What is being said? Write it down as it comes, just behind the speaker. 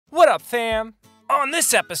up, fam? On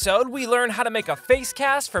this episode, we learn how to make a face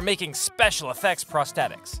cast for making special effects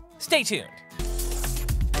prosthetics. Stay tuned.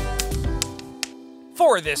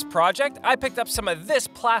 For this project, I picked up some of this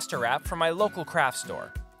plaster wrap from my local craft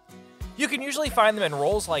store. You can usually find them in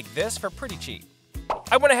rolls like this for pretty cheap.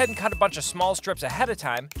 I went ahead and cut a bunch of small strips ahead of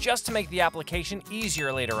time just to make the application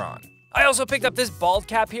easier later on. I also picked up this bald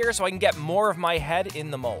cap here so I can get more of my head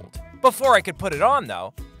in the mold. Before I could put it on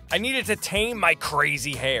though, I needed to tame my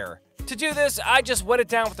crazy hair. To do this, I just wet it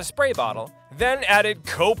down with a spray bottle, then added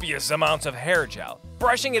copious amounts of hair gel,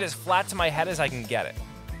 brushing it as flat to my head as I can get it.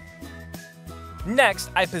 Next,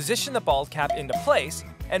 I positioned the bald cap into place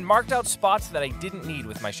and marked out spots that I didn't need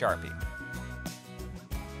with my Sharpie.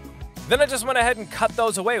 Then I just went ahead and cut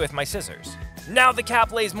those away with my scissors. Now the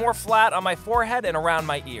cap lays more flat on my forehead and around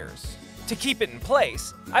my ears. To keep it in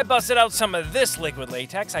place, I busted out some of this liquid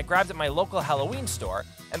latex I grabbed at my local Halloween store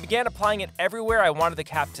and began applying it everywhere I wanted the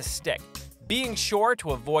cap to stick, being sure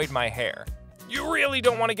to avoid my hair. You really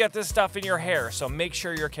don't want to get this stuff in your hair, so make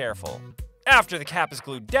sure you're careful. After the cap is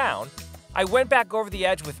glued down, I went back over the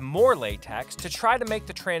edge with more latex to try to make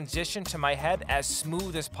the transition to my head as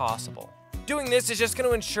smooth as possible. Doing this is just going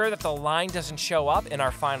to ensure that the line doesn't show up in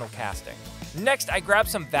our final casting. Next, I grabbed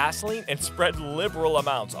some Vaseline and spread liberal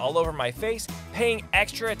amounts all over my face, paying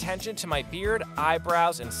extra attention to my beard,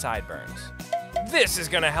 eyebrows, and sideburns. This is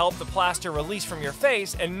going to help the plaster release from your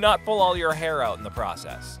face and not pull all your hair out in the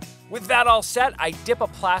process. With that all set, I dip a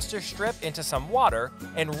plaster strip into some water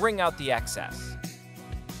and wring out the excess.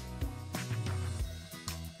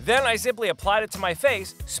 Then I simply applied it to my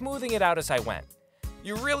face, smoothing it out as I went.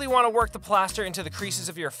 You really want to work the plaster into the creases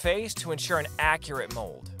of your face to ensure an accurate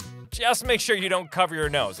mold. Just make sure you don't cover your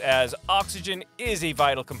nose, as oxygen is a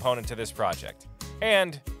vital component to this project.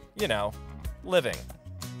 And, you know, living.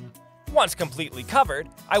 Once completely covered,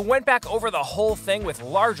 I went back over the whole thing with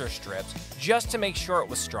larger strips just to make sure it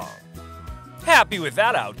was strong. Happy with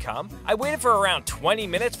that outcome, I waited for around 20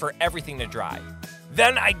 minutes for everything to dry.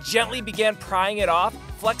 Then I gently began prying it off,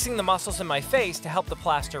 flexing the muscles in my face to help the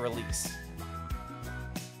plaster release.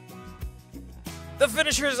 The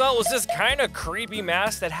finished result was this kind of creepy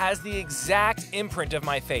mask that has the exact imprint of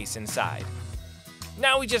my face inside.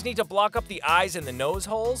 Now we just need to block up the eyes and the nose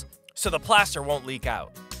holes so the plaster won't leak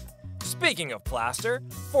out. Speaking of plaster,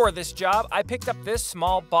 for this job I picked up this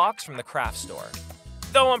small box from the craft store.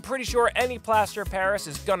 Though I'm pretty sure any plaster of Paris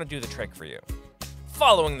is gonna do the trick for you.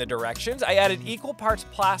 Following the directions, I added equal parts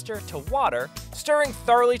plaster to water, stirring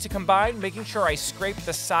thoroughly to combine, making sure I scraped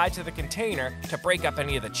the sides of the container to break up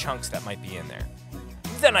any of the chunks that might be in there.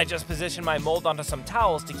 Then I just positioned my mold onto some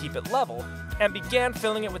towels to keep it level and began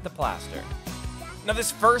filling it with the plaster. Now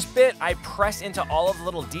this first bit, I pressed into all of the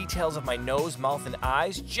little details of my nose, mouth, and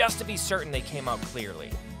eyes just to be certain they came out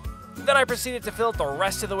clearly. Then I proceeded to fill it the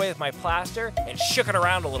rest of the way with my plaster and shook it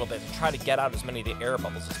around a little bit to try to get out as many of the air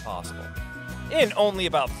bubbles as possible. In only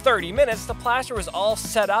about 30 minutes, the plaster was all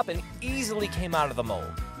set up and easily came out of the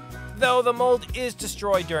mold, though the mold is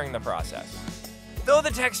destroyed during the process. Though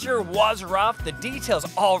the texture was rough, the details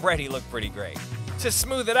already look pretty great. To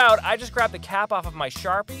smooth it out, I just grabbed the cap off of my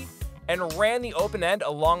Sharpie and ran the open end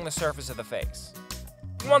along the surface of the face.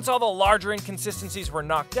 Once all the larger inconsistencies were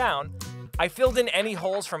knocked down, I filled in any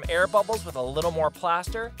holes from air bubbles with a little more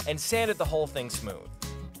plaster and sanded the whole thing smooth.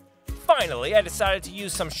 Finally, I decided to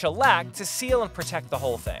use some shellac to seal and protect the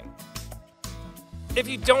whole thing. If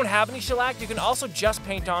you don't have any shellac, you can also just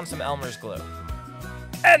paint on some Elmer's glue.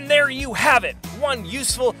 And there you have it! One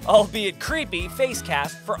useful, albeit creepy, face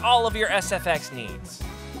cast for all of your SFX needs.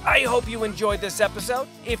 I hope you enjoyed this episode.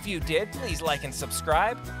 If you did, please like and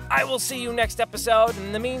subscribe. I will see you next episode, and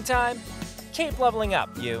in the meantime, keep leveling up,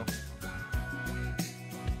 you.